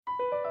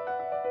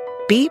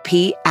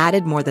BP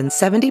added more than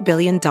 $70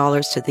 billion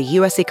to the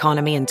U.S.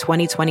 economy in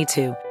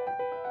 2022.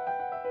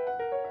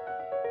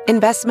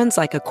 Investments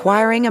like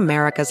acquiring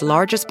America's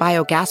largest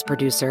biogas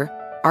producer,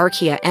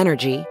 Archaea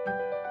Energy,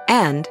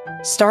 and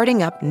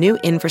starting up new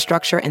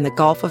infrastructure in the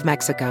Gulf of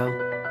Mexico.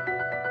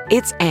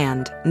 It's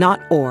and,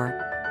 not or.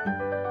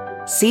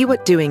 See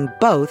what doing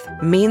both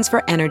means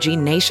for energy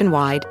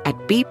nationwide at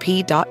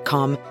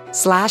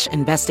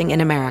bp.com/investing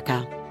in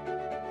America.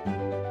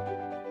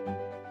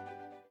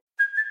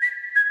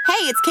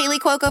 Hey, it's Kaylee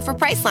Cuoco for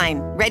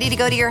Priceline. Ready to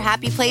go to your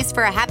happy place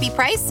for a happy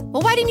price?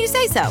 Well, why didn't you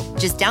say so?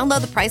 Just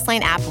download the Priceline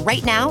app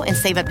right now and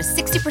save up to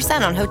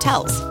 60% on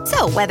hotels.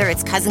 So whether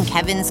it's Cousin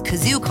Kevin's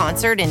Kazoo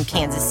Concert in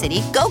Kansas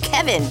City, go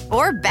Kevin,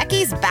 or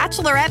Becky's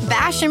Bachelorette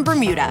Bash in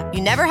Bermuda,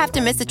 you never have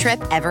to miss a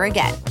trip ever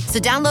again. So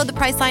download the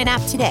Priceline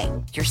app today.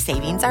 Your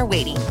savings are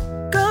waiting.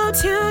 Go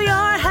to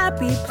your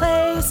happy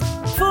place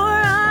for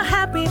a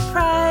happy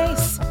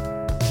price.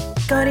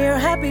 Go to your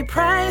happy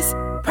price,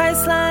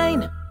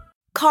 Priceline.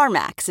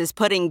 CarMax is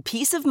putting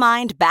peace of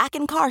mind back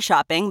in car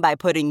shopping by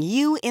putting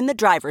you in the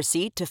driver's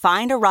seat to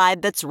find a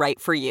ride that's right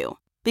for you.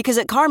 Because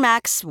at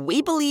CarMax,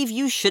 we believe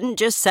you shouldn't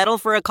just settle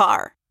for a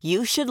car.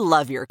 You should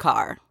love your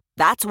car.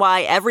 That's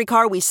why every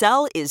car we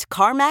sell is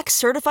CarMax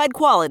certified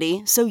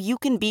quality, so you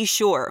can be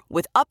sure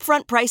with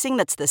upfront pricing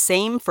that's the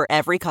same for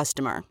every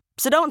customer.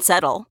 So don't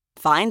settle.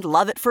 Find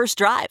love at first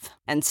drive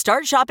and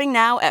start shopping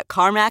now at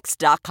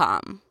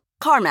CarMax.com.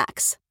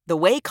 CarMax, the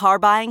way car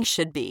buying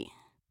should be.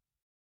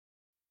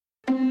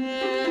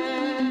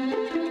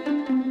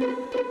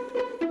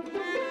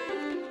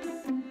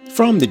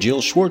 From the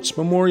Jill Schwartz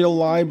Memorial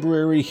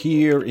Library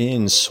here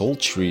in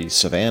sultry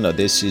Savannah,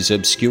 this is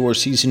Obscure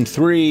Season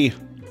 3,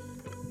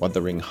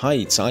 Wuthering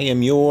Heights. I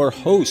am your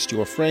host,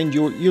 your friend,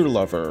 your ear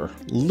lover,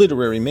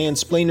 literary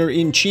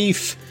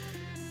mansplainer-in-chief,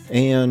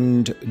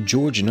 and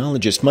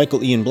Georgianologist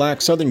Michael Ian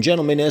Black, Southern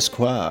Gentleman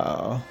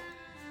Esquire.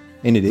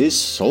 And it is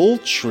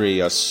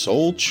sultry, a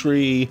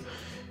sultry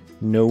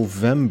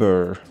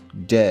November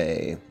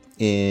day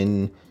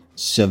in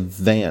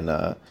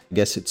Savannah. I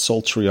guess it's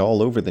sultry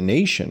all over the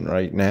nation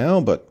right now,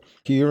 but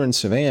here in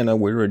Savannah,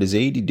 where it is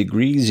 80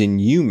 degrees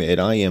and humid,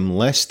 I am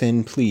less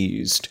than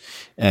pleased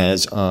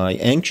as I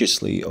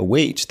anxiously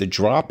await the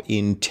drop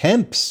in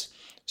temps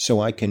so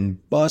I can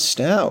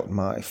bust out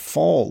my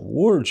fall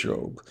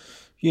wardrobe.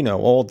 You know,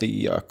 all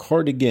the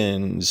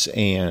cardigans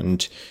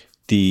and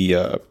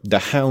the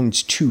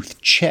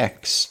houndstooth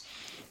checks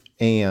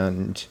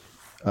and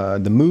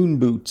the moon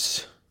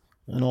boots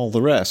and all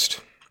the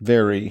rest.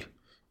 Very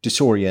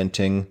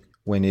disorienting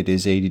when it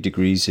is 80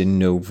 degrees in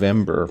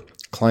November.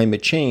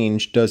 Climate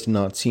change does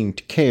not seem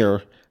to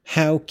care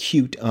how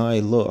cute I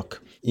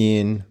look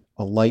in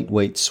a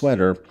lightweight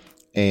sweater,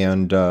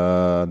 and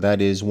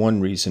that is one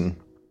reason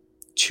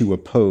to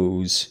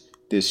oppose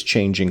this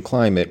changing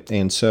climate,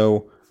 and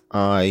so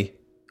I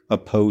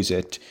oppose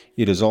it.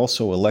 It is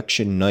also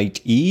election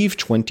night eve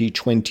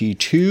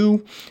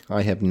 2022.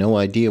 I have no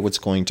idea what's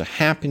going to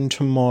happen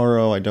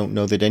tomorrow. I don't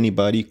know that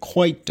anybody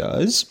quite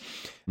does.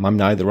 I'm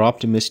neither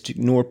optimistic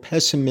nor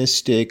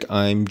pessimistic.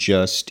 I'm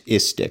just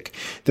istic.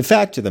 The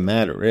fact of the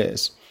matter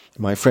is,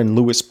 my friend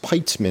Louis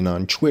Peitzman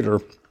on Twitter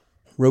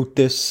wrote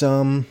this,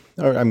 or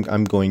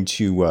I'm going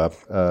to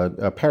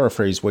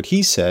paraphrase what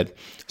he said,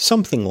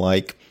 something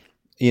like,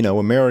 you know,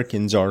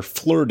 Americans are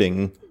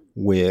flirting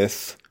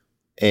with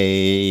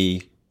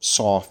a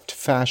soft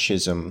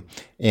fascism,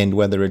 and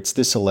whether it's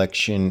this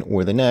election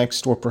or the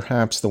next, or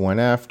perhaps the one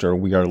after,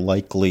 we are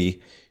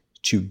likely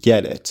to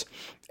get it.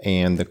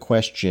 And the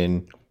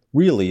question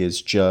really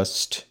is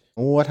just,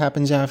 what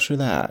happens after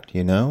that,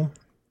 you know?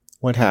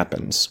 What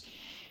happens?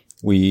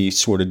 We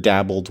sort of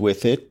dabbled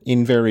with it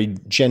in very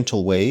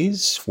gentle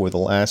ways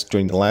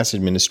during the last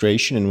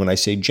administration, and when I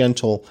say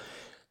gentle,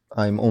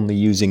 I'm only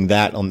using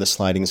that on the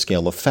sliding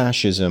scale of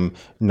fascism,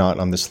 not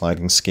on the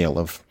sliding scale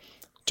of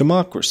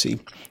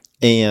democracy.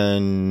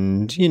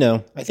 And, you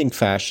know, I think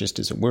fascist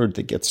is a word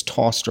that gets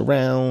tossed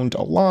around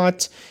a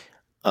lot,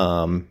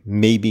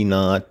 maybe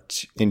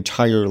not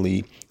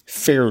entirely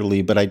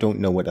fairly, but I don't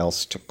know what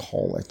else to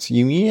call it.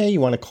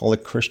 You want to call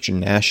it Christian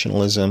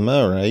nationalism,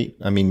 all right.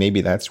 I mean, maybe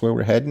that's where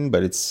we're heading,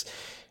 but it's,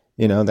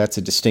 you know, that's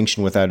a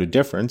distinction without a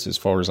difference as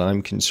far as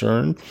I'm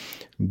concerned.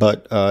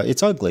 But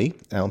it's ugly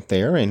out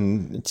there,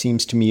 and it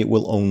seems to me it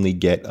will only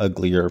get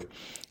uglier,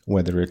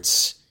 whether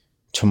it's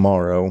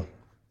tomorrow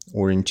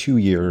or in 2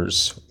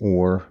 years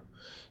or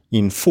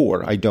in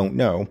 4, I don't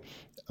know.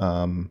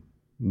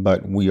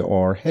 But we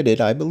are headed,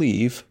 I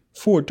believe,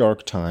 for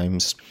dark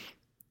times.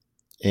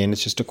 And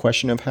it's just a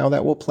question of how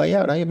that will play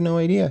out. I have no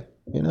idea,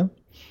 you know,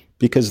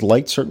 because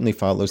light certainly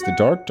follows the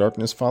dark.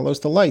 Darkness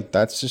follows the light.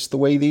 That's just the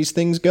way these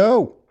things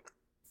go.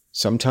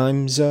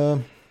 Sometimes,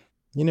 you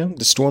know,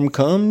 the storm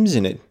comes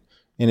and it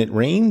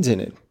rains and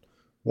it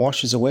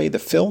washes away the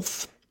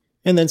filth.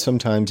 And then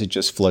sometimes it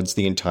just floods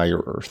the entire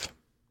earth.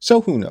 So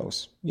who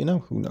knows? You know,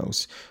 who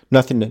knows?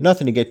 Nothing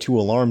to get too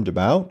alarmed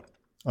about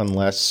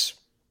unless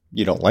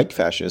you don't like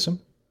fascism.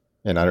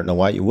 And I don't know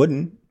why you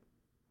wouldn't.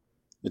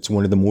 It's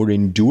one of the more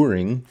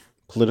enduring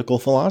political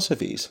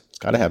philosophies. It's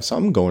got to have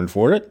something going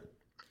for it.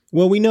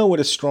 Well, we know what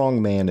a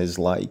strong man is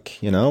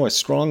like. A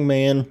strong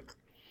man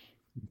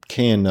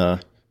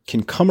can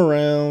come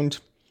around,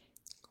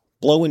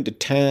 blow into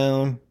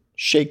town,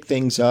 shake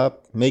things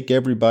up, make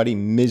everybody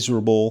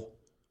miserable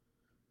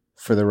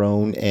for their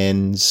own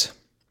ends.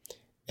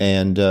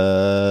 And,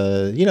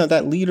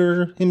 that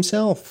leader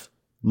himself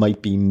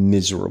might be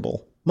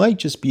miserable, might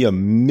just be a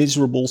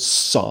miserable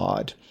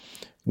sod,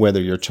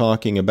 whether you're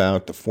talking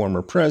about the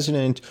former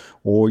president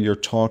or you're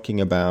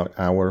talking about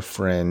our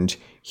friend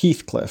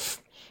Heathcliff,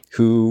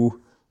 who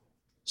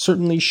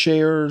certainly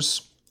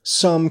shares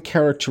some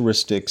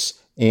characteristics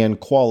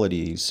and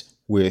qualities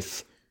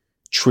with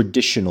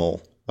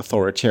traditional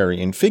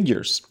authoritarian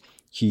figures.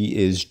 He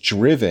is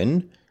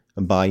driven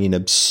by an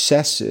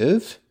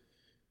obsessive,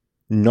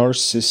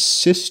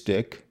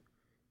 narcissistic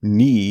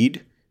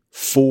need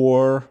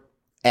for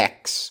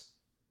X.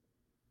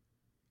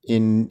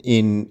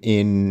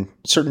 In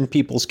certain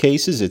people's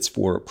cases, it's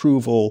for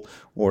approval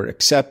or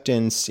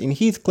acceptance. In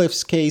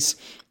Heathcliff's case,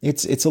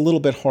 it's a little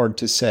bit hard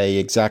to say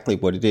exactly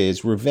what it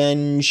is.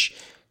 Revenge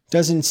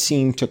doesn't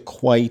seem to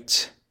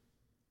quite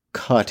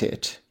cut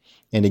it.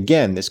 And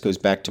again, this goes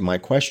back to my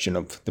question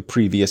of the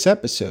previous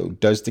episode.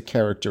 Does the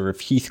character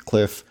of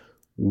Heathcliff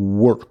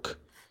work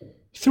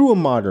through a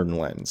modern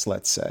lens,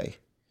 let's say?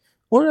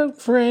 Or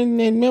fuck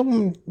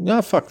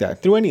that,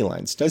 through any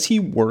lens. Does he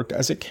work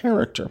as a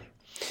character?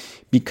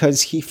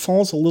 Because he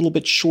falls a little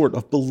bit short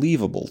of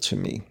believable to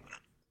me.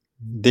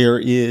 There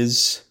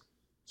is,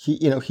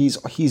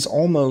 he's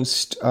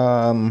almost,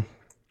 what's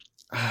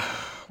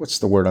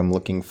the word I'm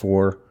looking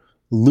for?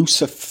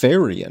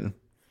 Luciferian,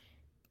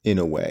 in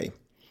a way.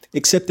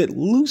 Except that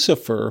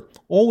Lucifer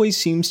always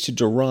seems to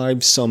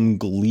derive some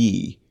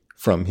glee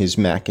from his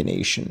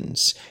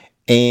machinations.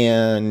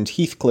 And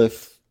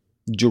Heathcliff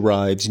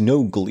derives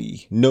no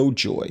glee, no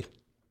joy,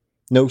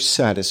 no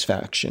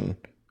satisfaction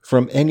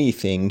from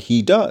anything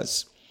he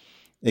does,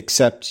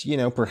 except,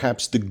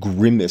 perhaps the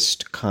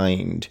grimmest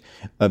kind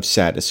of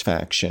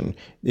satisfaction.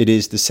 It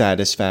is the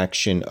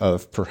satisfaction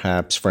of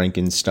perhaps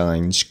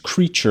Frankenstein's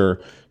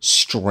creature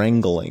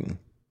strangling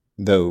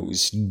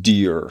those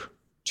dear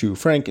to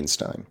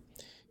Frankenstein.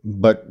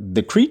 But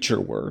the creature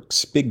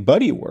works, Big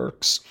Buddy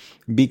works,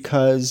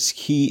 because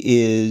he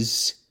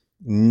is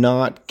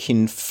not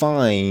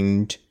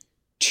confined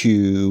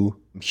to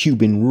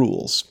human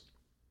rules.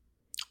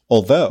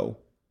 Although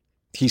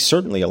he's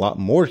certainly a lot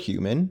more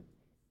human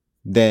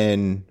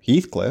than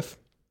Heathcliff.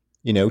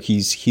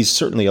 He's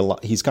certainly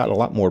he's got a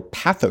lot more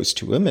pathos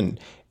to him,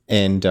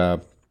 and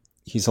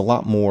he's a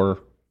lot more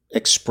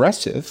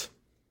expressive,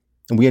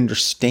 and we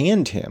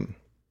understand him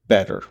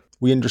better.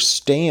 We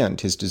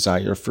understand his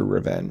desire for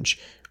revenge.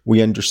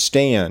 We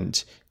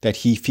understand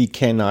that if he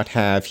cannot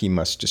have, he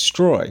must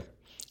destroy.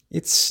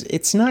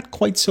 It's not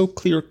quite so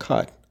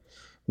clear-cut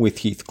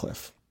with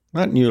Heathcliff.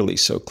 Not nearly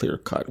so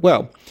clear-cut.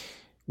 Well,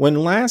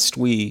 when last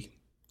we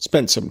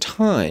spent some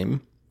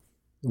time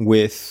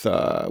with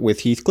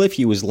Heathcliff,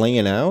 he was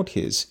laying out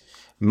his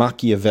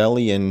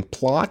Machiavellian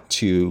plot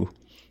to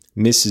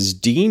Mrs.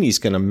 Dean. He's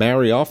going to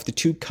marry off the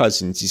two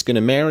cousins. He's going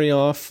to marry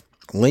off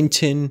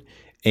Linton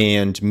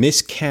and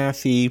Miss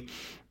Cathy,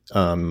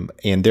 and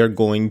they're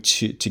going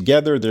to,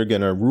 together, they're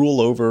going to rule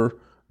over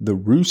the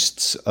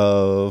roosts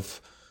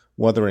of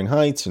Wuthering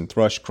Heights and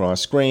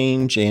Thrushcross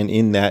Grange, and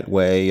in that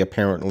way,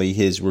 apparently,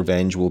 his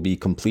revenge will be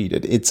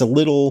completed. It's a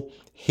little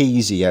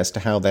hazy as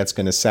to how that's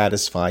going to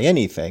satisfy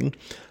anything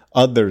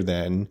other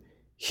than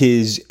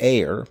his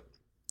heir,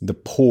 the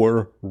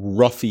poor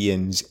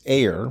ruffian's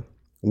heir,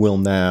 will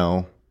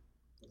now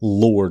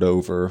lord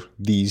over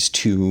these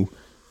two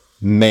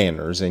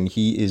manors, and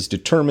he is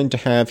determined to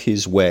have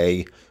his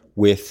way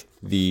with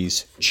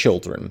these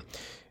children.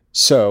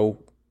 So,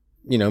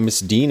 Miss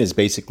Dean has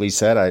basically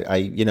said,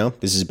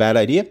 this is a bad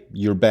idea.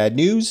 You're bad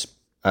news.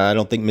 I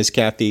don't think Miss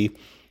Cathy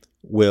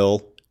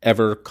will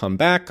ever come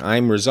back.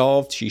 I'm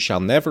resolved she shall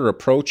never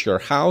approach your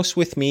house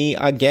with me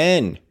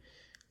again,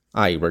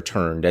 I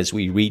returned as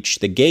we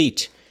reached the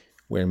gate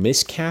where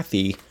Miss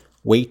Cathy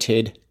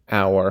waited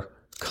our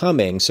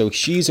coming. So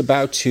she's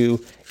about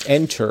to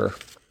enter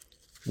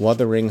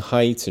Wuthering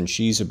Heights, and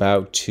she's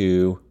about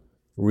to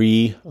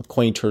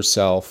reacquaint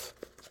herself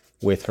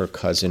with her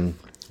cousin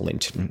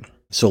Linton.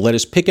 So let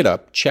us pick it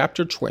up,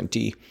 Chapter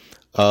 20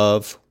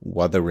 of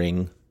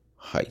Wuthering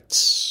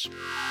Heights.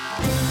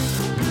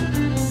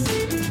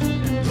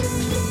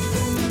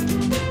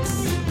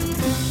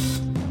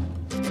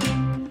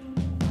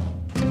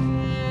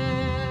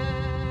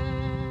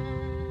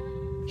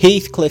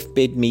 Heathcliff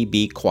bid me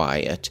be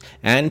quiet,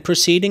 and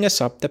preceding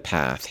us up the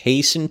path,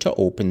 hastened to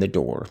open the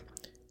door.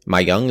 My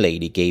young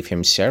lady gave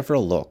him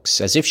several looks,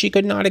 as if she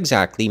could not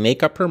exactly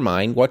make up her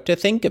mind what to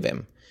think of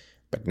him.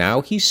 But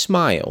now he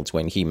smiled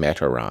when he met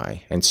her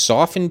eye, and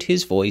softened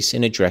his voice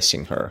in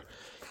addressing her,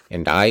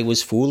 and I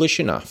was foolish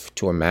enough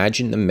to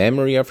imagine the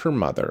memory of her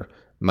mother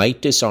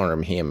might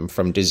disarm him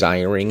from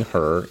desiring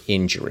her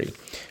injury.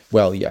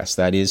 Well, yes,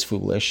 that is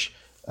foolish,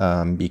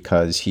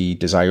 because he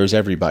desires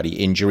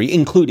everybody injury,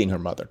 including her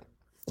mother.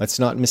 Let's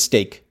not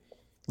mistake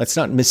Let's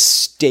not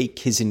mistake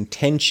his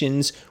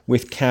intentions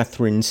with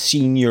Catherine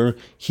Sr.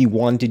 He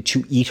wanted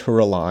to eat her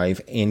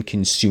alive and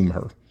consume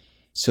her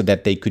so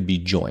that they could be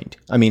joined.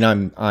 I mean,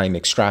 I'm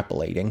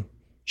extrapolating.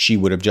 She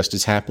would have just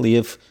as happily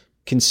have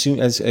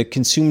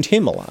consumed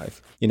him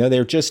alive.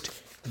 They're just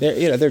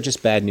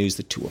bad news,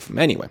 the two of them.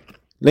 Anyway,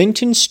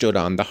 Linton stood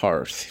on the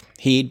hearth.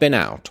 He'd been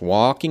out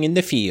walking in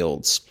the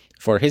fields,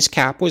 for his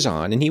cap was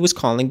on, and he was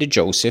calling to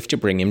Joseph to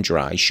bring him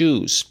dry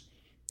shoes.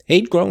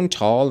 He'd grown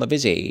tall of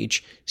his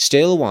age,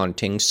 still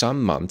wanting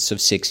some months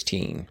of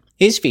 16.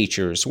 His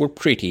features were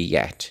pretty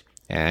yet,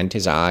 and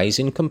his eyes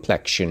and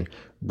complexion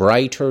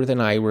brighter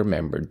than I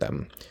remembered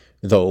them,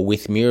 though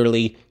with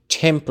merely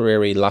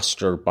temporary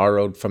lustre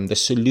borrowed from the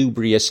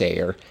salubrious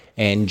air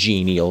and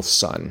genial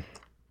sun.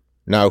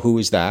 "Now who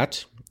is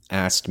that?"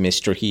 asked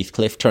Mr.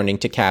 Heathcliff, turning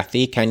to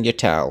Cathy. "Can you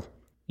tell?"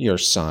 "Your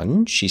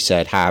son," she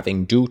said,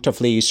 having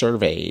dutifully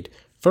surveyed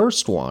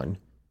first one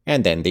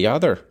and then the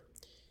other.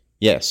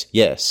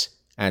 Yes,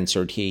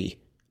 answered he.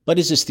 "But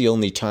is this the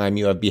only time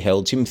you have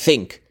beheld him?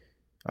 Think.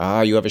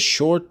 You have a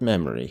short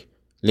memory.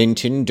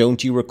 Linton,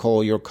 don't you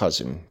recall your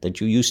cousin,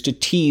 that you used to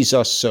tease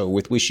us so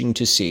with wishing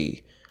to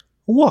see?"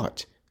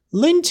 "What?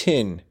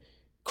 Linton?"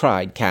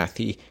 cried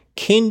Cathy,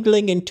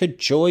 kindling into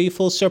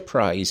joyful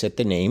surprise at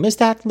the name. "Is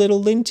that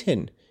little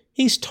Linton?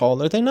 He's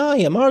taller than I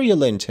am, are you,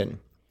 Linton?"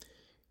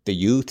 The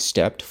youth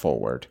stepped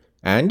forward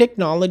and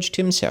acknowledged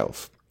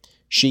himself.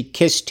 She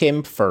kissed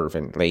him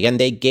fervently, and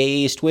they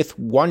gazed with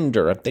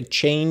wonder at the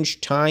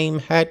change time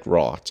had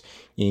wrought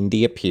in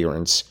the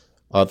appearance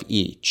of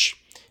each.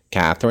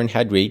 Catherine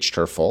had reached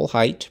her full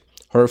height.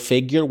 Her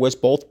figure was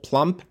both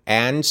plump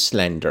and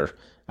slender,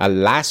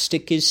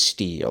 elastic as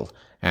steel,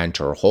 and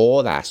her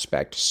whole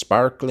aspect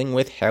sparkling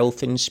with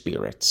health and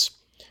spirits.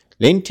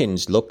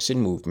 Linton's looks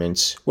and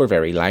movements were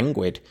very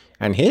languid,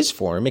 and his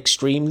form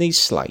extremely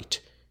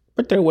slight,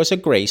 but there was a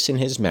grace in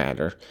his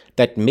manner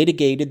that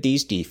mitigated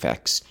these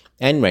defects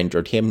and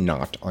rendered him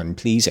not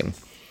unpleasing.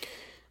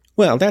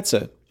 Well,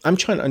 I'm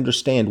trying to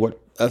understand what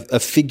a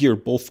figure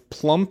both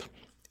plump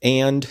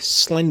and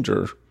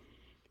slender,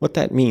 what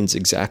that means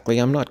exactly.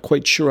 I'm not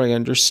quite sure I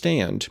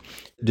understand.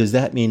 Does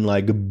that mean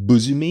like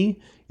bosomy?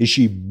 Is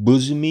she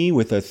bosomy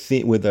with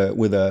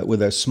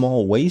a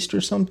small waist or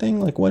something?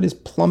 Like, what is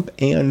plump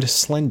and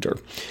slender?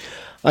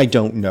 I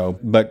don't know,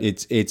 but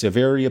it's a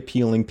very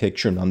appealing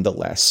picture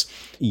nonetheless.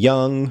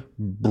 Young,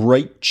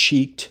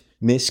 bright-cheeked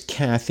Miss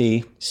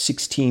Cathy,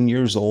 16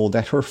 years old,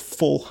 at her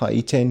full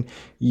height, and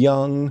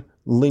young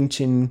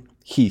Linton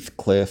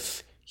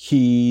Heathcliff,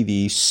 he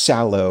the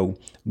sallow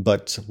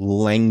but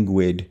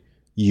languid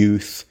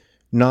youth,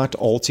 not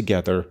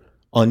altogether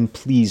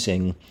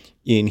unpleasing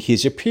in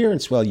his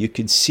appearance. Well, you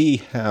could see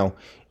how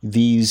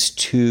these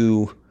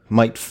two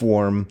might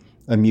form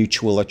a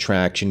mutual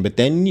attraction, but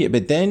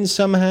then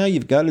somehow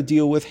you've got to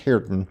deal with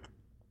Hareton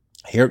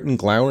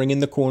glowering in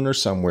the corner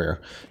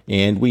somewhere,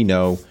 and we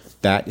know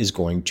that is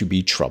going to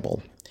be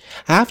trouble.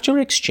 After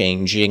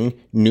exchanging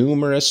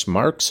numerous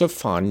marks of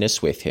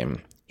fondness with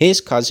him, his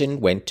cousin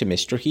went to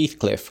Mr.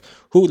 Heathcliff,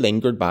 who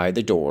lingered by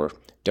the door,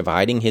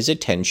 dividing his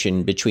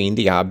attention between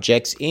the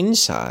objects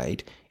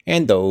inside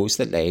and those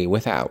that lay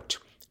without,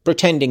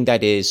 pretending,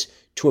 that is,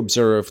 to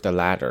observe the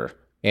latter,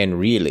 and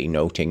really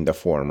noting the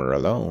former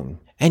alone.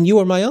 "And you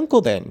are my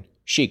uncle, then?"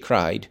 she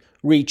cried,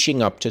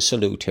 reaching up to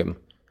salute him.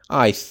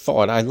 "I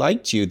thought I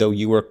liked you, though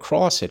you were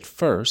cross at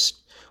first.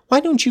 Why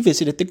don't you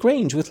visit at the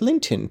Grange with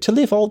Linton? To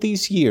live all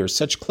these years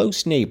such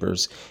close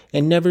neighbours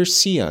and never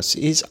see us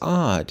is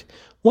odd.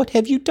 What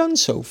have you done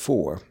so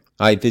for?"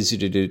 "I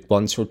visited it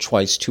once or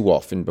twice too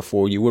often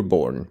before you were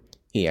born,"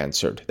 he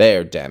answered.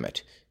 "There, damn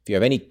it. If you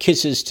have any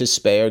kisses to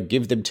spare,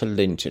 give them to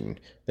Linton.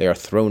 They are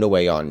thrown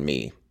away on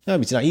me." No,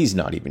 he's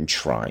not even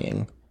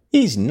trying.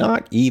 He's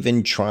not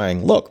even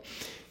trying. Look,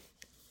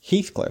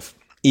 Heathcliff,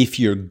 if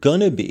you're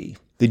gonna be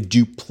the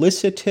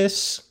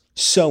duplicitous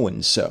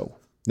so-and-so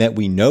that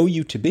we know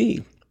you to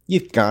be,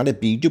 you've got to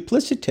be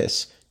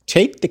duplicitous.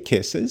 Take the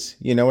kisses,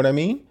 you know what I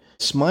mean?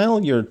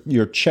 Smile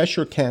your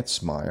Cheshire Cat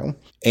smile,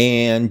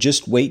 and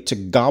just wait to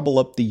gobble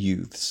up the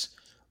youths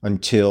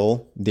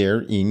until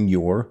they're in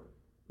your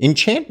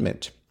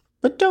enchantment.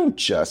 But don't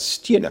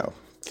just,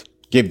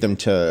 give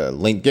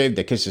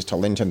the kisses to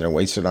Linton, they're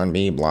wasted on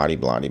me, blah,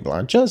 blah,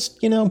 blah. Just,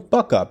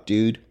 buck up,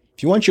 dude.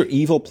 If you want your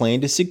evil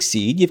plan to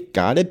succeed, you've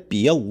got to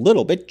be a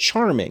little bit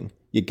charming.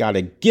 You got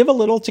to give a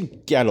little to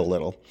get a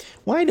little.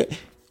 Why do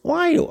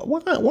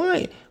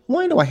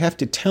I have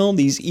to tell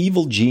these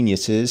evil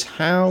geniuses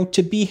how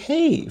to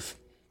behave?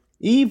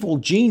 Evil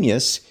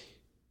genius,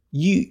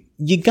 you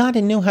got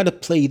to know how to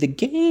play the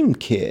game,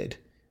 kid.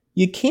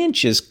 You can't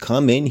just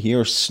come in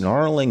here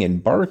snarling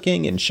and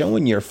barking and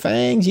showing your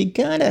fangs. You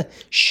got to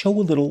show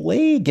a little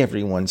leg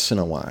every once in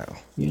a while,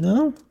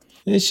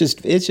 It's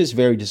just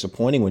very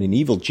disappointing when an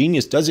evil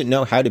genius doesn't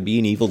know how to be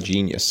an evil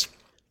genius.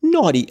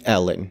 "Naughty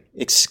Ellen!"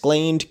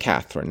 exclaimed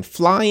Catherine,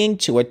 flying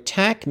to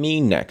attack me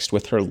next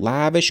with her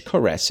lavish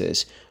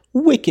caresses.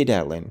 "Wicked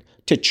Ellen!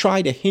 to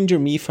try to hinder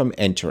me from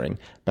entering,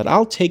 but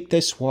I'll take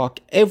this walk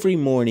every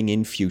morning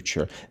in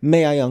future.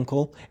 May I,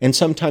 uncle? And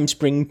sometimes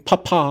bring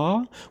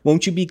papa?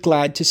 Won't you be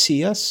glad to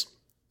see us?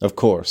 Of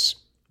course,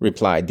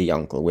 replied the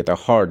uncle with a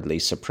hardly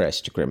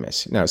suppressed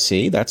grimace. Now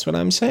see, that's what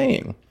I'm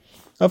saying.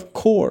 Of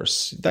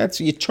course,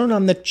 you turn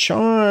on the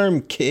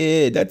charm,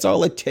 kid. That's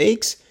all it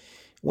takes.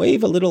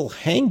 Wave a little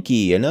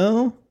hanky,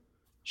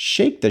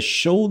 Shake the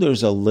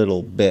shoulders a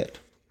little bit.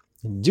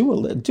 Do a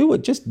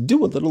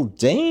little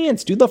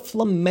dance. Do the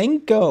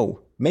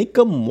flamenco. Make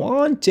 'em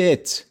want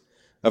it.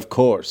 Of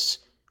course,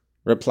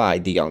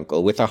 replied the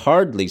uncle with a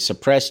hardly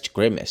suppressed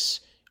grimace,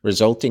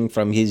 resulting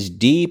from his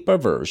deep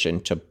aversion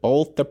to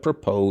both the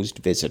proposed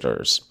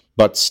visitors.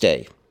 But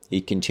stay, he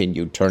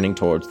continued, turning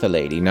towards the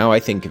lady. Now I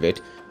think of it,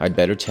 I'd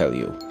better tell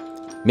you.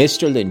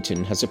 Mr.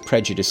 Linton has a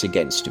prejudice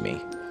against me.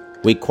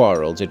 We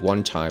quarreled at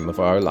one time of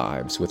our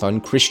lives with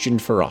unchristian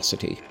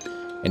ferocity,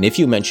 and if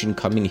you mention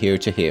coming here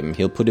to him,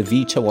 he'll put a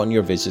veto on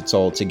your visits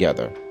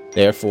altogether.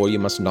 Therefore you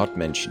must not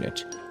mention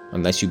it,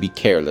 unless you be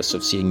careless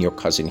of seeing your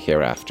cousin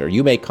hereafter.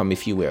 You may come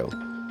if you will,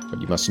 but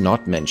you must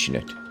not mention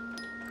it.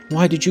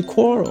 Why did you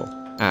quarrel?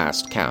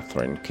 Asked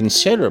Catherine,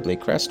 considerably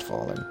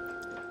crestfallen.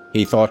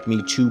 He thought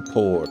me too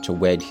poor to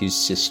wed his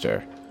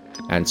sister,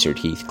 answered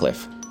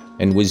Heathcliff,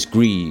 and was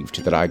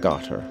grieved that I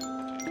got her.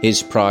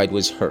 His pride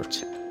was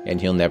hurt, and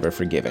he'll never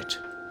forgive it.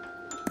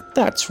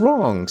 That's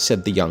wrong,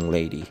 said the young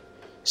lady.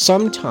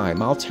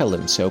 Sometime I'll tell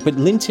him so, but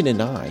Linton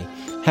and I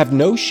have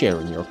no share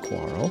in your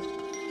quarrel.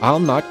 I'll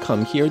not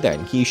come here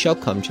then. He shall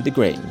come to the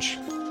Grange.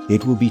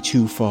 It will be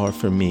too far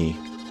for me,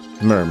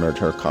 murmured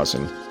her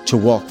cousin. To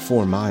walk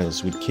 4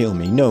 miles would kill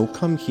me. No,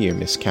 come here,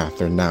 Miss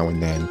Catherine, now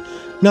and then.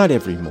 Not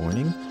every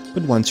morning,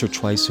 but once or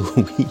twice a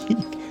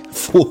week.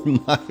 4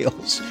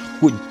 miles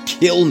would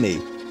kill me.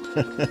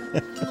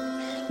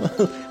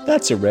 Well,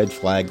 that's a red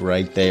flag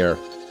right there,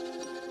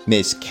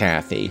 Miss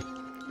Cathy.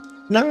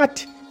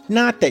 Not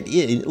that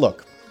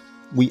look,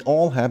 we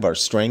all have our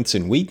strengths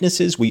and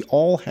weaknesses. We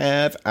all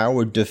have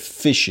our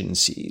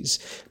deficiencies.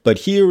 But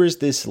here is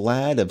this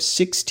lad of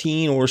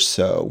 16 or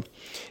so,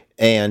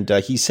 and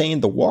he's saying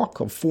the walk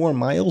of 4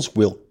 miles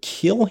will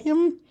kill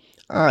him.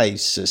 I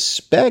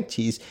suspect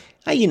he's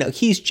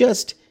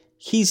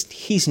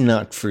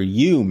not for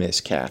you, Miss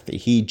Cathy.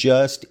 He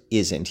just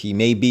isn't. He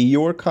may be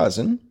your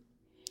cousin,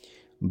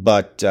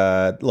 but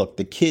look,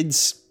 the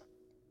kid's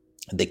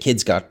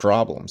got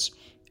problems,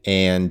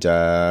 and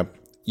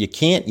you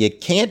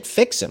can't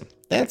fix him.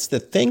 That's the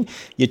thing.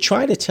 You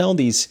try to tell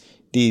these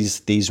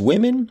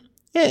women,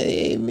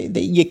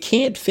 you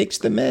can't fix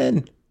the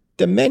men.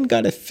 The men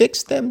got to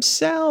fix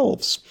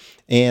themselves.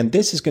 And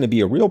this is going to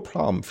be a real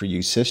problem for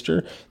you,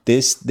 sister.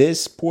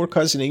 This poor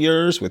cousin of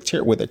yours with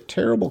a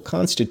terrible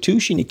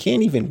constitution, he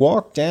can't even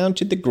walk down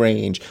to the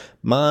Grange.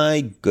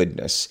 My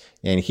goodness.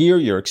 And here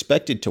you're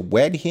expected to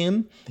wed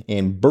him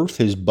and birth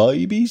his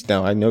babies.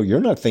 Now, I know you're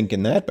not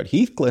thinking that, but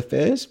Heathcliff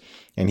is.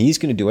 And he's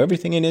going to do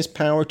everything in his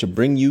power to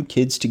bring you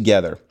kids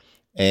together.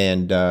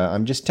 And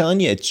I'm just telling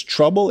you, it's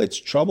trouble. It's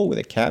trouble with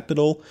a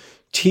capital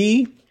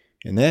T.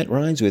 And that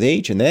rhymes with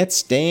H, and that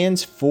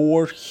stands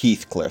for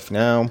Heathcliff.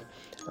 Now,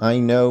 I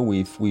know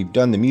we've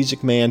done the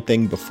Music Man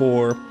thing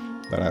before,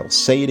 but I will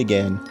say it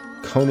again.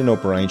 Conan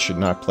O'Brien should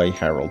not play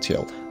Harold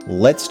Hill.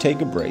 Let's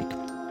take a break.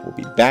 We'll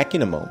be back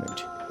in a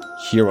moment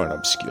here on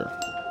Obscure.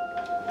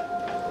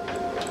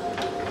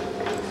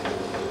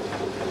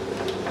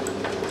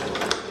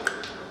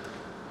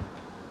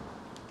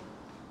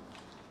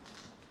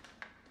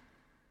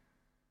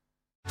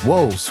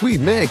 Whoa,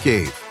 sweet man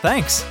cave.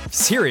 Thanks.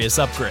 Serious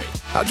upgrade.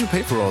 How'd you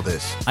pay for all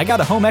this? I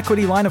got a home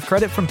equity line of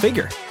credit from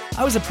Figure.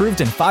 I was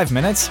approved in 5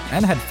 minutes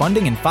and had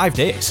funding in 5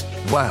 days.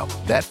 Wow,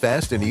 that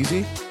fast and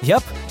easy?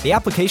 Yep, the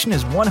application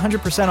is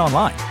 100%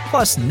 online,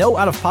 plus no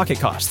out-of-pocket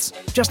costs.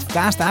 Just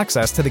fast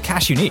access to the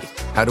cash you need.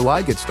 How do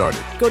I get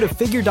started? Go to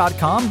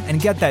Figure.com and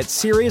get that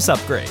serious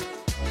upgrade.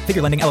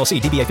 Figure Lending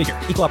LLC, DBA Figure,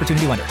 Equal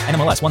Opportunity Lender,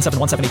 NMLS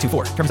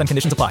 1717824. Terms and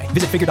conditions apply.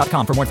 Visit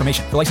Figure.com for more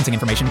information. For licensing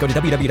information, go to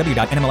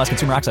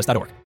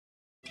www.nmlsconsumeraccess.org.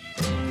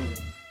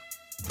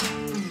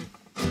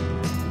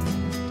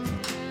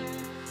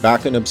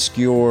 Back in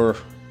Obscure,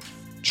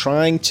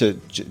 trying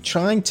to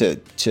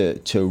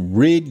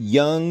rid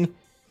young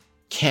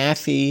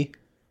Cathy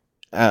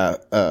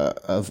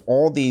of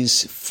all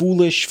these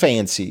foolish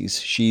fancies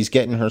she's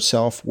getting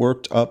herself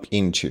worked up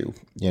into,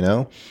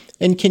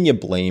 And can you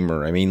blame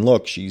her? I mean,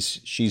 look,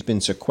 she's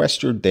been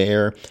sequestered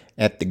there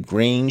at the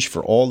Grange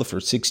for all of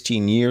her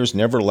 16 years,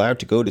 never allowed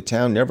to go to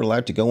town, never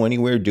allowed to go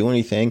anywhere, do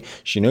anything.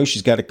 She knows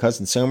she's got a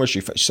cousin somewhere.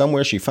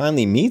 She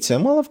finally meets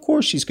him. Well, of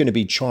course she's going to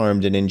be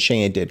charmed and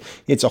enchanted.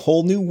 It's a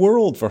whole new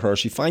world for her.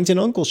 She finds an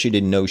uncle she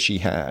didn't know she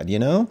had,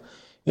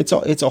 It's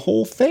a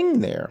whole thing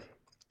there.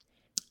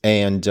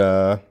 And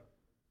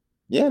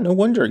yeah, no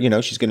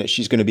wonder, she's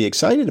gonna be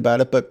excited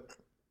about it, but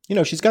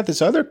she's got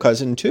this other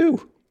cousin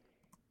too,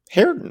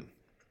 Hareton.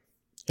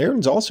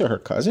 Hareton's also her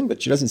cousin,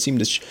 but she doesn't seem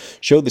to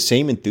show the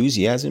same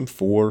enthusiasm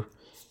for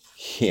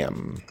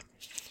him.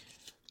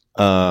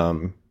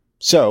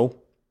 So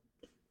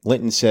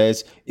Linton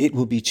says, "It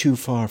will be too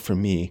far for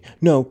me.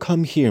 No,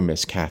 come here,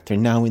 Miss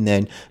Catherine, now and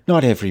then,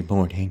 not every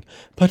morning,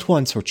 but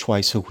once or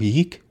twice a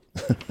week."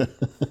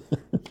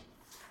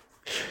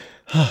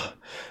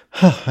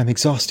 I'm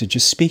exhausted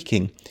just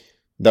speaking.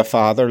 The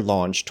father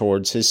launched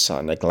towards his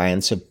son a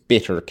glance of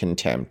bitter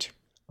contempt.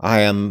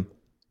 "I am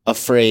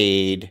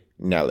afraid,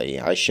 Nellie,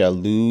 I shall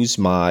lose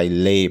my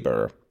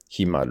labour,"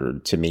 he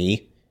muttered to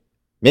me.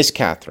 "Miss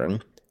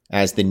Catherine,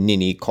 as the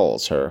ninny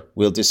calls her,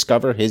 will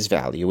discover his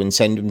value and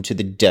send him to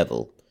the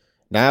devil.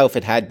 Now, if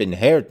it had been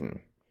Hareton,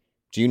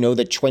 do you know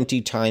that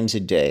 20 times a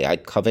day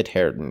I'd covet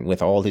Hareton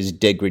with all his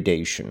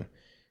degradation?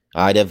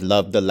 I'd have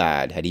loved the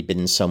lad had he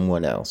been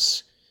someone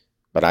else.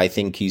 But I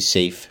think he's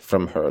safe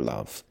from her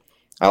love.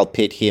 I'll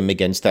pit him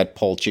against that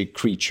paltry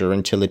creature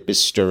until it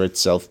bestir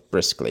itself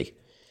briskly.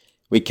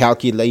 We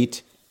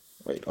calculate..."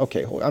 Wait,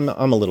 okay, I'm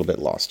a little bit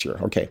lost here.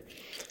 Okay,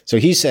 so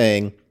he's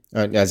saying,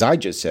 as I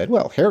just said,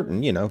 well,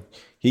 Hareton,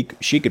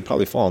 she could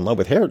probably fall in love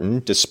with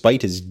Hareton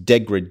despite his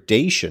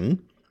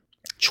degradation.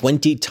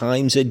 20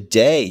 times a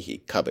day he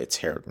covets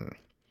Hareton.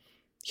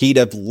 He'd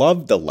have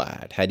loved the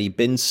lad had he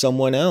been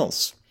someone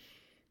else.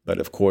 But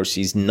of course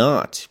he's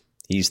not.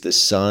 He's the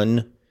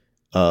son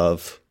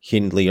of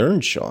Hindley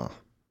Earnshaw.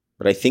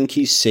 But I think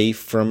he's safe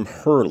from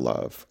her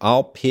love.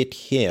 I'll pit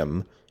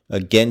him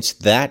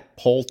against that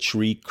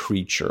paltry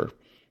creature,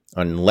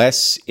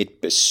 unless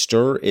it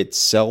bestir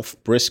itself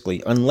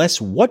briskly. Unless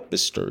what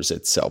bestirs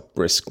itself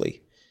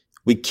briskly?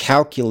 We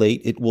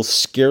calculate it will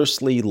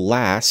scarcely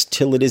last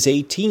till it is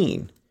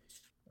 18.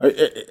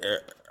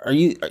 Are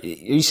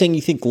you saying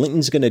you think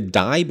Linton's going to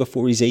die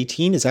before he's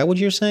 18? Is that what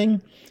you're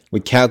saying?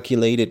 We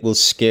calculate it will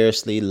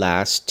scarcely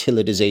last till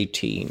it is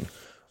 18.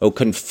 Oh,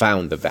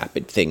 confound the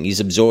vapid thing. He's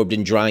absorbed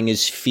in drying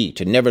his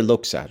feet and never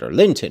looks at her.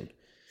 Linton."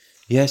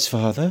 "Yes,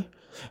 father,"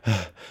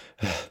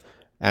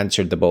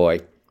 answered the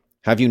boy.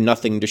 "Have you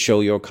nothing to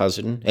show your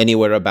cousin?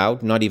 Anywhere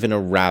about? Not even a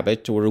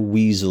rabbit or a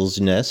weasel's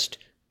nest?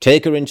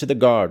 Take her into the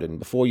garden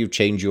before you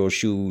change your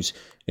shoes,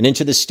 and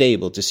into the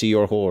stable to see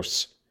your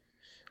horse."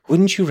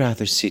 "Wouldn't you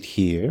rather sit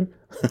here?"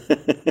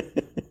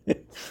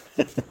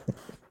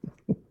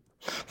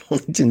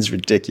 Linton's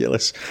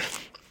ridiculous.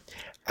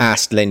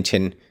 Asked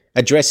Linton,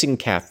 addressing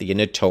Kathy in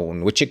a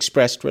tone which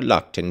expressed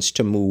reluctance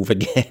to move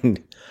again.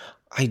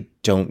 "I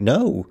don't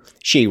know,"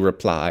 she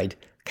replied,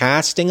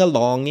 casting a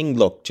longing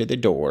look to the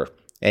door,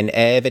 and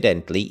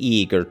evidently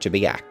eager to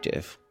be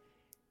active.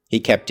 He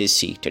kept his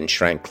seat and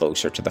shrank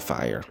closer to the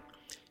fire.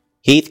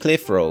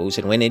 Heathcliff rose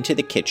and went into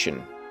the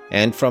kitchen,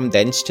 and from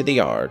thence to the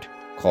yard,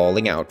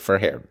 calling out for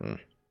Hareton.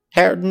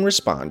 Hareton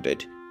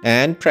responded,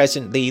 and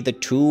presently the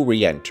two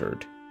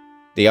re-entered.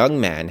 The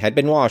young man had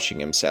been washing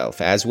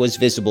himself, as was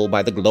visible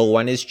by the glow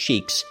on his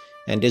cheeks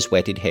and his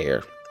wetted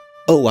hair.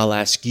 "Oh, I'll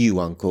ask you,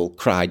 uncle,"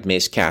 cried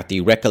Miss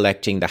Cathy,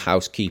 recollecting the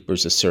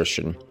housekeeper's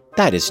assertion.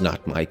 "That is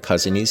not my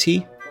cousin, is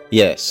he?"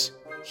 "Yes,"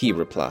 he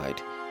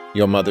replied.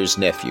 "Your mother's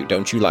nephew.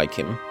 Don't you like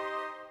him?"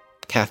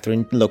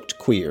 Catherine looked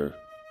queer.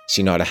 "Is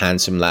he not a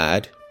handsome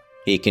lad?"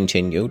 he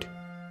continued.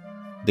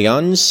 The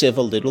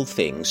uncivil little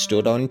thing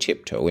stood on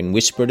tiptoe and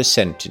whispered a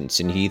sentence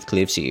in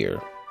Heathcliff's ear.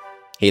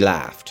 He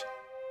laughed.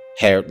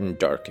 Hareton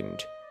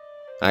darkened.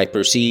 I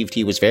perceived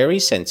he was very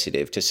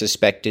sensitive to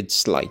suspected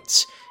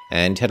slights,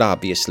 and had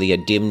obviously a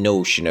dim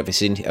notion of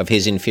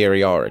his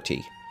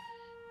inferiority.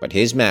 But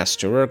his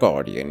master or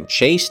guardian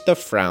chased the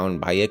frown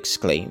by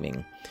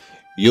exclaiming,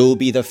 "You'll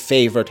be the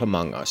favourite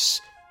among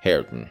us,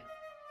 Hareton.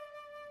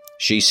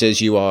 She says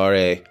you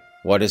are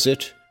what is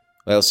it?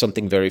 Well,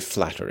 something very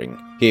flattering.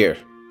 Here,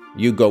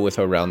 you go with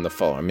her round the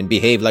farm, and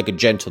behave like a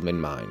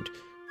gentleman, mind.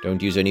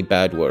 Don't use any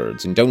bad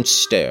words, and don't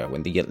stare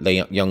when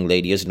the young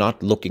lady is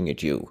not looking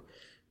at you.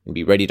 And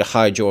be ready to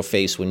hide your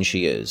face when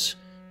she is.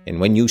 And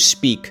when you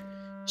speak,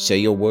 say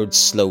your words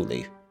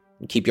slowly,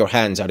 and keep your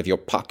hands out of your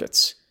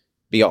pockets.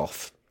 Be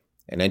off,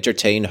 and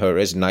entertain her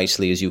as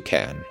nicely as you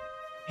can."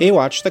 He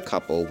watched the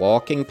couple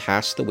walking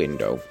past the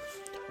window.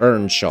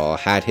 Earnshaw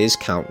had his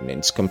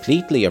countenance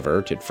completely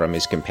averted from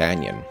his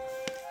companion.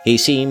 He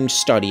seemed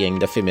studying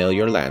the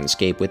familiar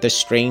landscape with a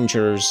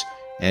stranger's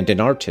and an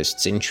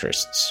artist's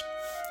interest.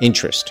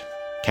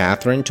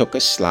 Catherine took a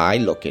sly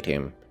look at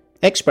him,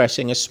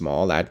 expressing a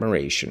small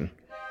admiration.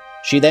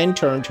 She then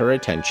turned her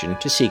attention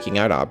to seeking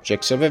out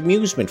objects of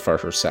amusement for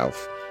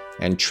herself,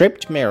 and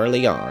tripped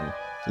merrily on,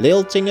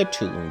 lilting a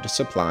tune to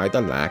supply the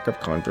lack of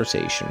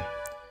conversation.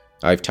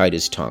 "I've tied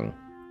his tongue,"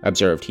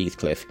 observed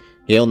Heathcliff.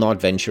 "He'll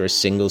not venture a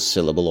single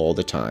syllable all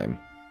the time.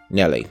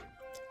 Nellie,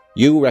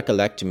 you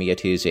recollect me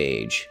at his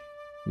age,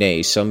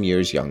 nay, some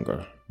years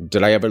younger.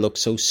 Did I ever look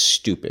so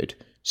stupid,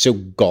 so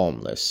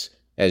gaumless,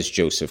 as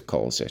Joseph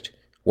calls it?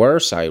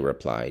 Worse, I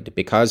replied,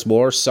 because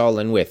more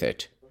sullen with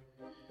it.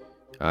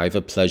 I've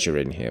a pleasure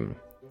in him,"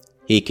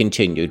 he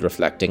continued,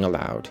 reflecting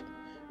aloud.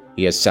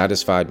 "He has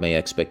satisfied my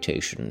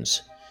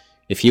expectations.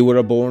 If he were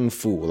a born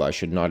fool, I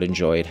should not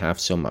enjoy it half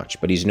so much,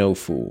 but he's no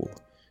fool,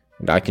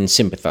 and I can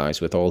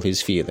sympathize with all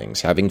his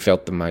feelings, having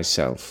felt them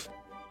myself.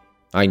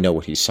 I know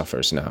what he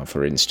suffers now,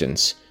 for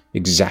instance,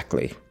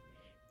 exactly.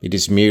 It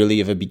is merely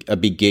a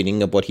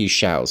beginning of what he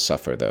shall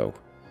suffer, though.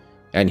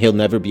 and he'll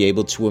never be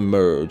able to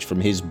emerge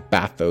from his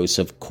bathos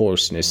of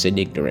coarseness and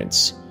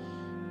ignorance.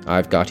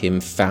 I've got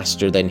him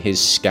faster than his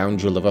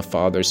scoundrel of a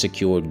father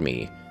secured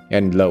me,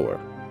 and lower,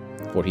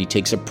 for he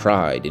takes a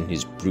pride in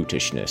his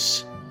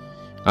brutishness.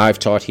 I've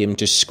taught him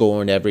to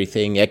scorn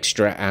everything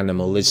extra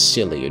animal as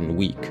silly and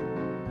weak.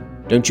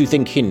 Don't you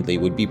think Hindley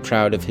would be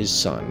proud of his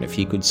son if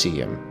he could see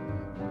him?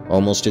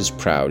 Almost as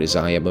proud as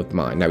I am of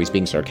mine. Now, he's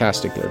being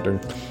sarcastic there.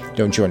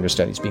 Don't you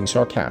understand? He's being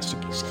sarcastic.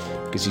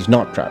 Because he's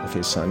not proud of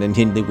his son, and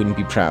Hindley wouldn't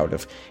be proud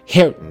of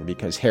Hareton,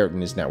 because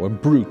Hareton is now a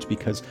brute,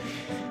 because...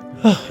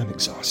 I'm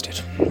exhausted.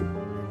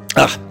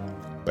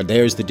 But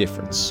there's the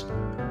difference.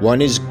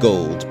 One is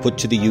gold put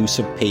to the use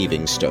of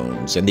paving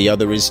stones, and the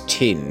other is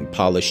tin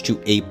polished to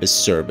ape a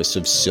service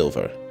of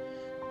silver.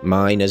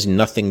 Mine has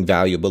nothing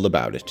valuable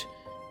about it,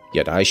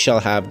 yet I shall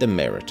have the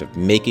merit of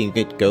making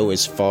it go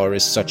as far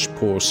as such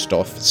poor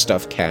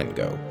stuff can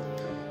go.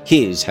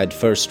 His had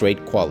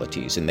first-rate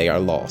qualities, and they are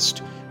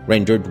lost,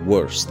 rendered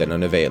worse than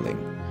unavailing.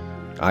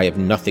 I have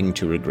nothing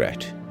to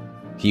regret.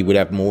 He would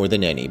have more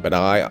than any, but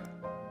I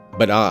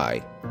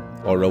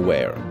are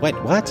aware.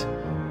 What?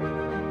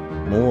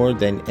 More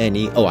than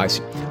any... Oh, I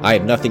see. I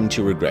have nothing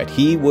to regret.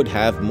 He would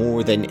have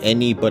more than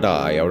any but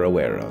I are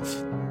aware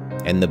of.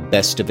 And the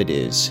best of it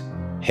is,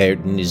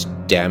 Hareton is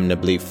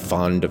damnably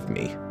fond of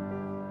me.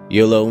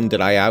 You'll own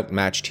that I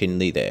outmatched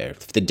Hindley there.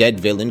 If the dead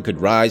villain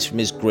could rise from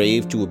his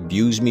grave to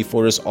abuse me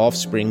for his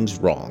offspring's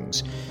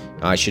wrongs,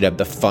 I should have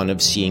the fun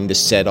of seeing the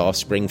said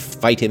offspring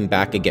fight him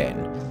back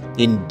again,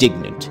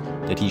 indignant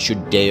that he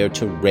should dare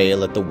to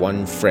rail at the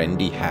one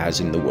friend he has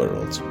in the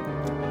world.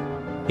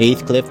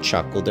 Heathcliff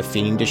chuckled a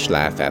fiendish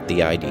laugh at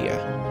the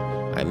idea.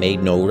 I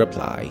made no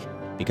reply,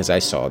 because I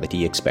saw that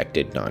he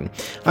expected none.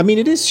 I mean,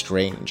 it is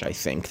strange, I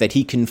think, that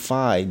he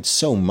confides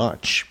so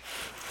much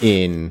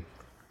in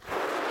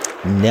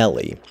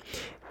Nellie,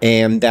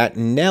 and that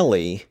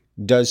Nellie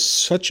does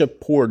such a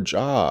poor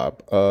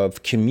job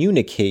of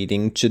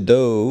communicating to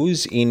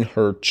those in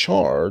her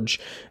charge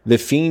the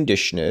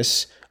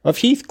fiendishness of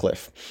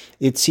Heathcliff.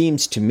 It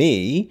seems to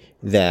me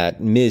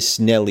that Miss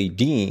Nellie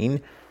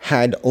Dean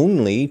had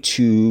only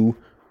to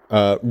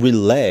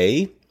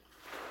relay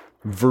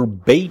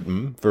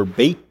verbatim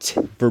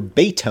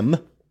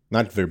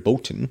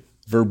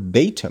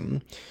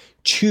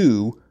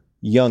to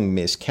young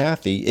Miss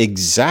Cathy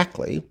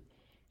exactly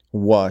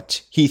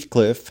what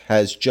Heathcliff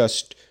has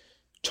just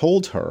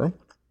told her,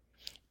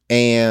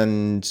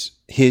 and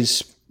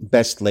his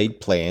best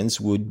laid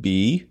plans would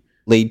be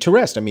laid to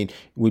rest. I mean,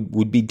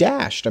 would be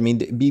dashed. I mean,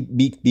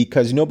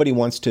 because nobody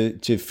wants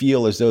to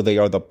feel as though they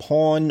are the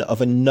pawn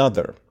of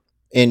another.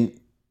 And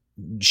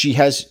she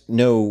has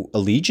no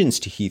allegiance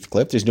to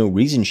Heathcliff. There's no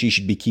reason she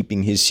should be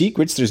keeping his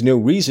secrets. There's no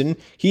reason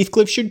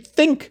Heathcliff should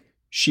think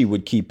she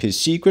would keep his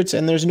secrets.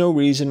 And there's no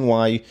reason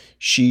why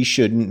she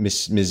shouldn't,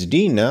 Miss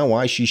Dean now,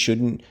 why she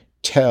shouldn't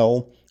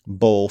tell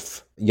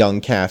both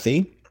young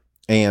Cathy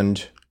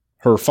and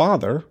her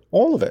father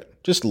all of it.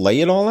 Just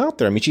lay it all out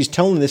there. I mean, she's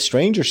telling this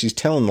stranger, she's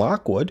telling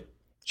Lockwood.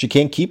 She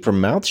can't keep her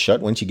mouth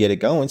shut once you get it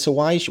going. So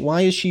why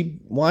is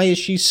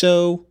she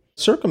so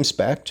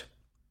circumspect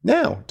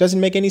now? It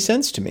doesn't make any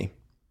sense to me.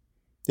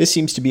 This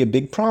seems to be a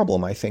big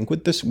problem, I think,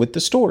 with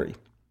the story.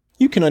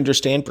 You can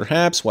understand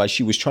perhaps why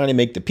she was trying to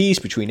make the peace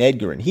between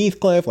Edgar and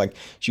Heathcliff, like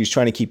she was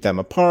trying to keep them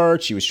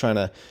apart. She was trying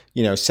to,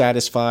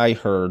 satisfy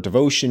her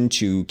devotion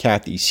to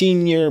Cathy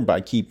Sr.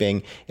 by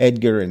keeping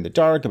Edgar in the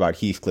dark about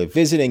Heathcliff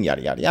visiting,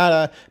 yada, yada,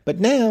 yada. But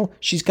now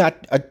she's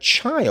got a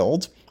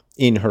child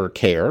in her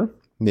care,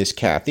 Miss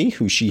Cathy,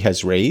 who she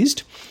has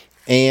raised,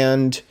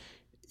 and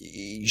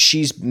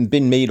she's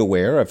been made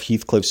aware of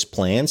Heathcliff's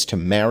plans to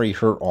marry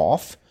her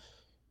off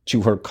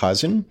to her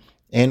cousin.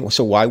 And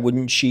so why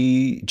wouldn't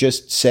she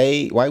just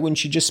spill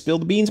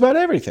the beans about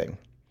everything?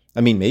 I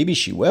mean, maybe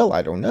she will,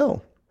 I don't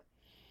know.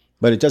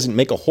 But it doesn't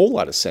make a whole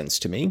lot of sense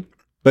to me.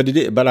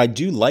 But I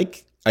do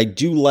like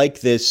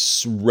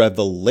this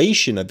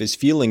revelation of his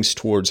feelings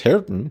towards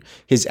Hareton,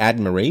 his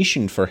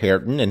admiration for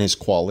Hareton and his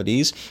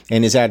qualities,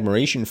 and his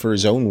admiration for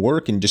his own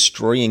work in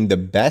destroying the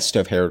best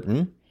of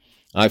Hareton.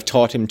 I've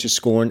taught him to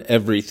scorn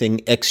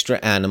everything extra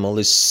animal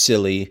as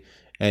silly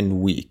and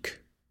weak.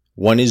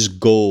 One is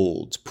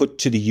gold, put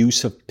to the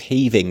use of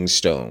paving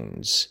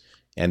stones,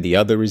 and the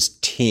other is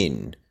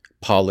tin,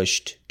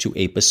 polished to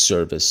ape a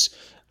service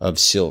of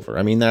silver.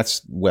 I mean,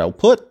 that's well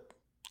put.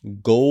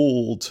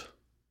 Gold,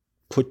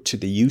 put to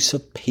the use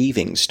of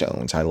paving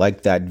stones. I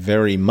like that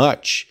very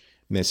much,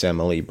 Miss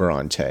Emily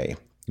Bronte.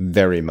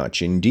 Very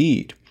much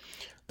indeed.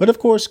 But of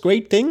course,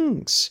 great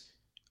things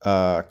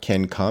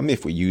can come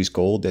if we use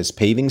gold as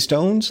paving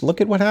stones.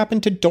 Look at what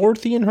happened to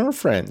Dorothy and her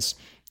friends.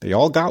 They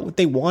all got what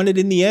they wanted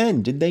in the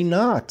end, did they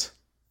not?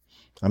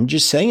 I'm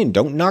just saying,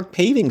 don't knock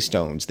paving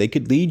stones. They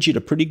could lead you to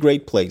pretty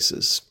great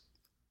places.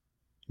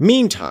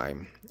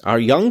 Meantime, our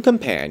young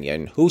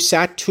companion, who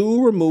sat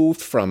too removed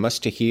from us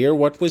to hear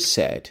what was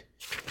said,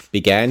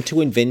 began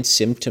to evince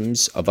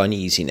symptoms of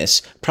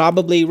uneasiness,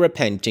 probably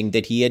repenting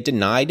that he had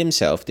denied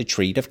himself the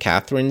treat of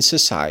Catherine's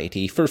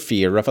society for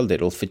fear of a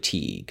little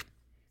fatigue.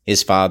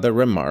 his father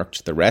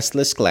remarked, the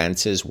restless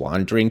glances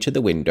wandering to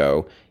the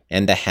window,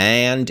 and the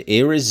hand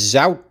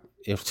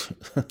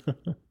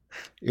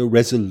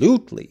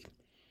irresolutely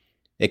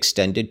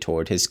extended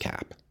toward his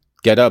cap.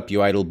 "Get up,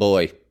 you idle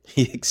boy,"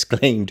 he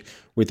exclaimed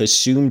with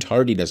assumed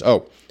heartiness.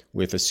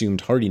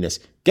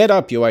 "Get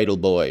up, you idle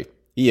boy,"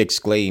 he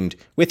exclaimed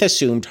with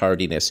assumed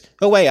heartiness.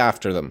 "Away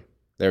after them.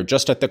 They're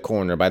just at the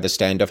corner by the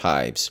stand of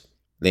hives."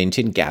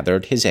 Linton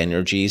gathered his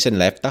energies and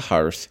left the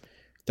hearth.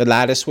 The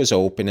lattice was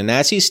open, and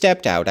as he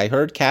stepped out, I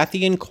heard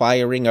Cathy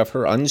inquiring of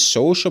her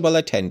unsociable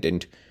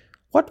attendant,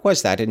 what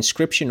was that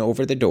inscription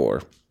over the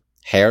door?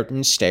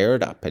 Hareton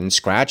stared up and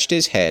scratched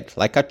his head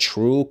like a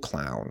true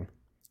clown.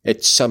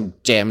 "It's some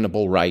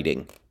damnable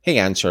writing," he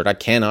answered. "I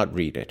cannot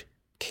read it."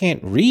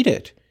 "Can't read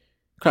it?"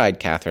 cried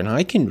Catherine.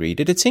 "I can read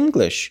it. It's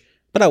English.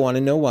 But I want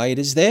to know why it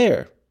is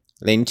there."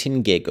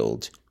 Linton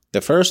giggled.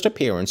 The first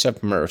appearance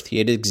of mirth he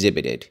had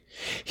exhibited.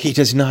 "He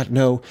does not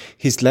know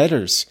his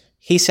letters,"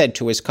 he said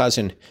to his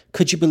cousin.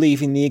 "Could you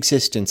believe in the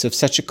existence of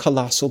such a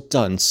colossal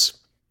dunce?"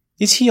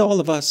 "Is he all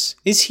of us?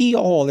 Is he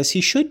all as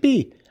he should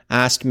be?"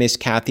 asked Miss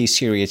Cathy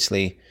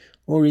seriously.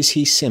 "Or is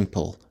he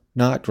simple?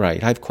 Not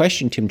right. I've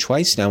questioned him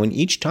twice now, and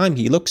each time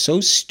he looks so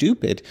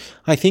stupid.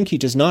 I think he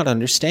does not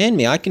understand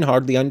me. I can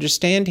hardly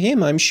understand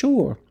him, I'm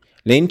sure."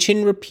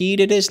 Linton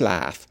repeated his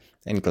laugh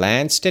and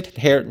glanced at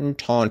Hareton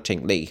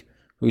tauntingly,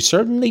 who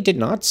certainly did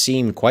not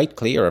seem quite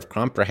clear of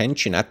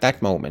comprehension at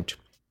that moment.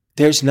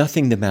 "There's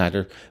nothing the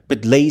matter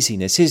but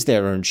laziness, is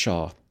there,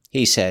 Earnshaw?"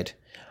 he said.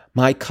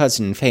 "My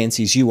cousin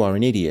fancies you are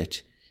an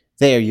idiot.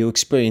 There you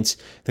experience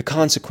the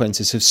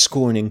consequences of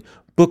scorning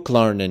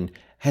book-larnin,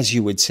 as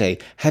you would say.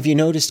 Have you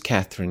noticed,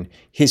 Catherine,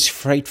 his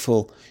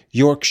frightful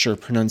Yorkshire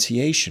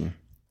pronunciation?"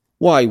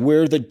 "Why,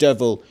 where the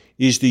devil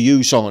is the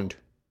use on't?"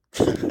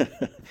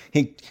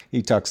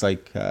 He talks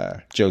like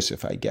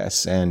Joseph, I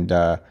guess. And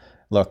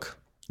look,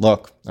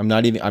 I'm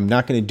not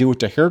going to do it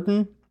to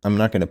Hareton. I'm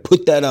not going to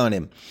put that on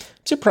him.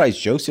 I'm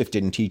surprised Joseph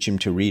didn't teach him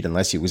to read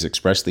unless he was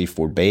expressly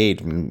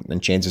forbade,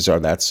 and chances are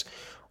that's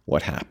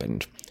what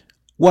happened.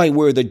 "Why,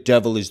 where the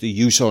devil is the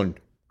use on't?"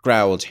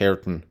 growled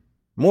Hareton.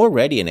 More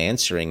ready in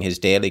answering his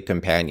daily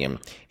companion,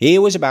 he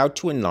was about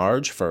to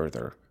enlarge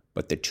further,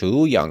 but the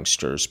two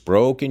youngsters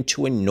broke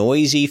into a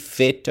noisy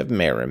fit of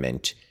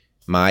merriment,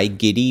 my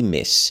giddy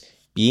miss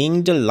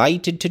being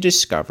delighted to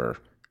discover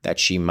that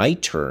she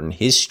might turn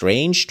his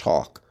strange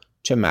talk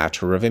to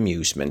matter of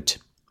amusement.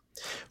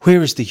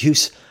 "Where is the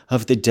use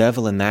of the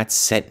devil in that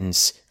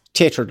sentence?"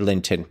 tittered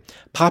Linton.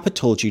 "Papa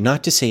told you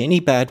not to say any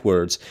bad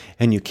words,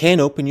 and you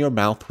can't open your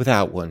mouth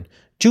without one.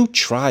 Do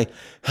try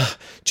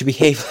to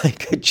behave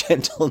like a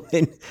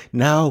gentleman.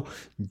 Now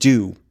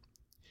do."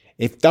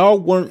 "If thou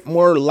weren't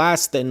more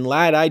lass than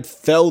lad, I'd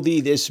fell thee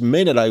this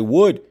minute, I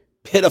would.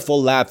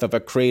 Pitiful laugh of a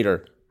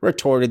crater,"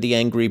 retorted the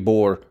angry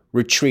boor,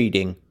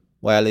 retreating,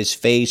 while his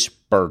face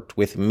burnt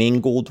with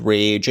mingled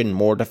rage and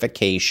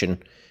mortification,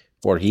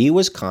 for he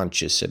was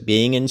conscious of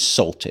being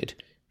insulted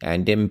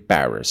and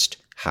embarrassed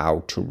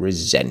how to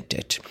resent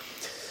it.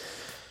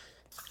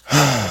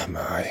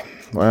 My.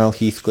 Well,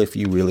 Heathcliff,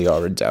 you really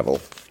are a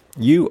devil.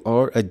 You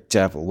are a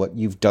devil. What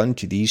you've done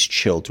to these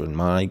children,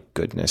 my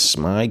goodness,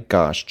 my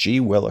gosh, gee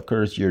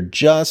willikers, you're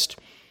just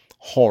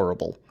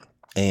horrible.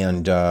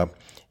 And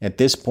at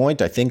this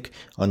point, I think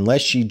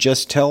unless she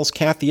just tells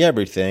Cathy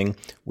everything,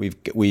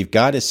 we've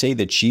got to say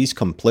that she's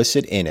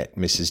complicit in it.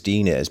 Mrs.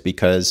 Dean is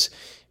because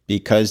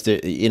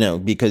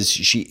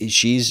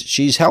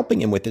she's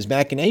helping him with his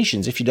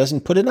machinations. If she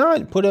doesn't put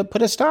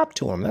a stop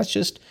to him, that's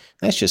just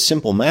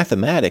simple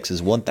mathematics,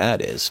 is what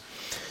that is.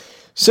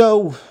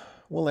 So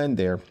we'll end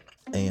there.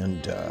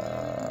 And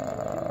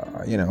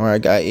I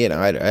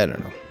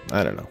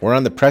don't know. We're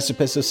on the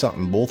precipice of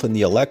something, both in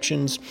the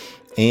elections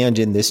and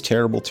in this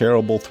terrible,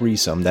 terrible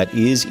threesome that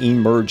is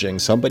emerging.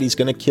 Somebody's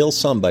going to kill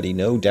somebody,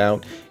 no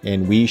doubt,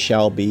 and we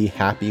shall be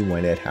happy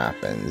when it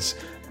happens.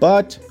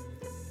 But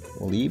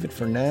we'll leave it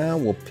for now.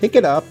 We'll pick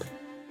it up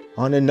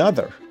on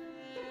another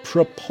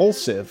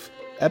propulsive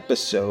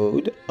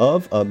episode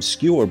of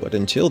Obscure. But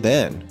until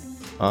then,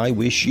 I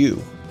wish you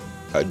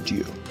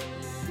adieu.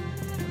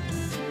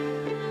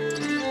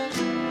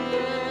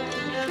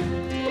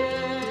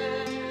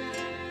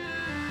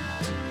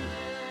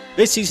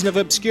 This season of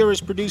Obscure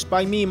is produced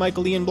by me,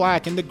 Michael Ian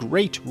Black, and the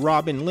great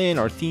Robin Lynn.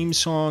 Our theme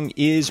song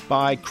is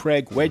by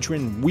Craig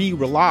Wedren. We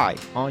rely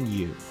on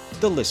you,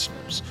 the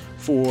listeners,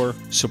 for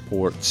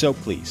support. So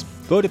please,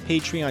 go to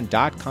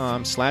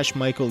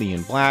patreon.com/Michael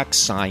Ian Black.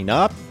 Sign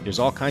up. There's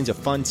all kinds of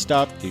fun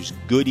stuff. There's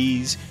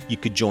goodies. You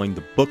could join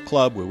the book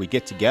club where we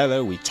get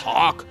together. We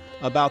talk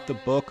about the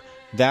book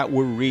that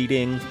we're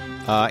reading.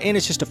 And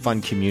it's just a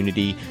fun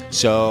community.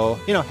 So,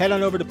 head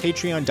on over to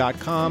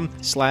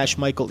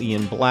patreon.com/Michael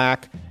Ian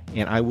Black.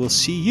 And I will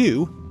see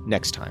you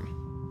next time.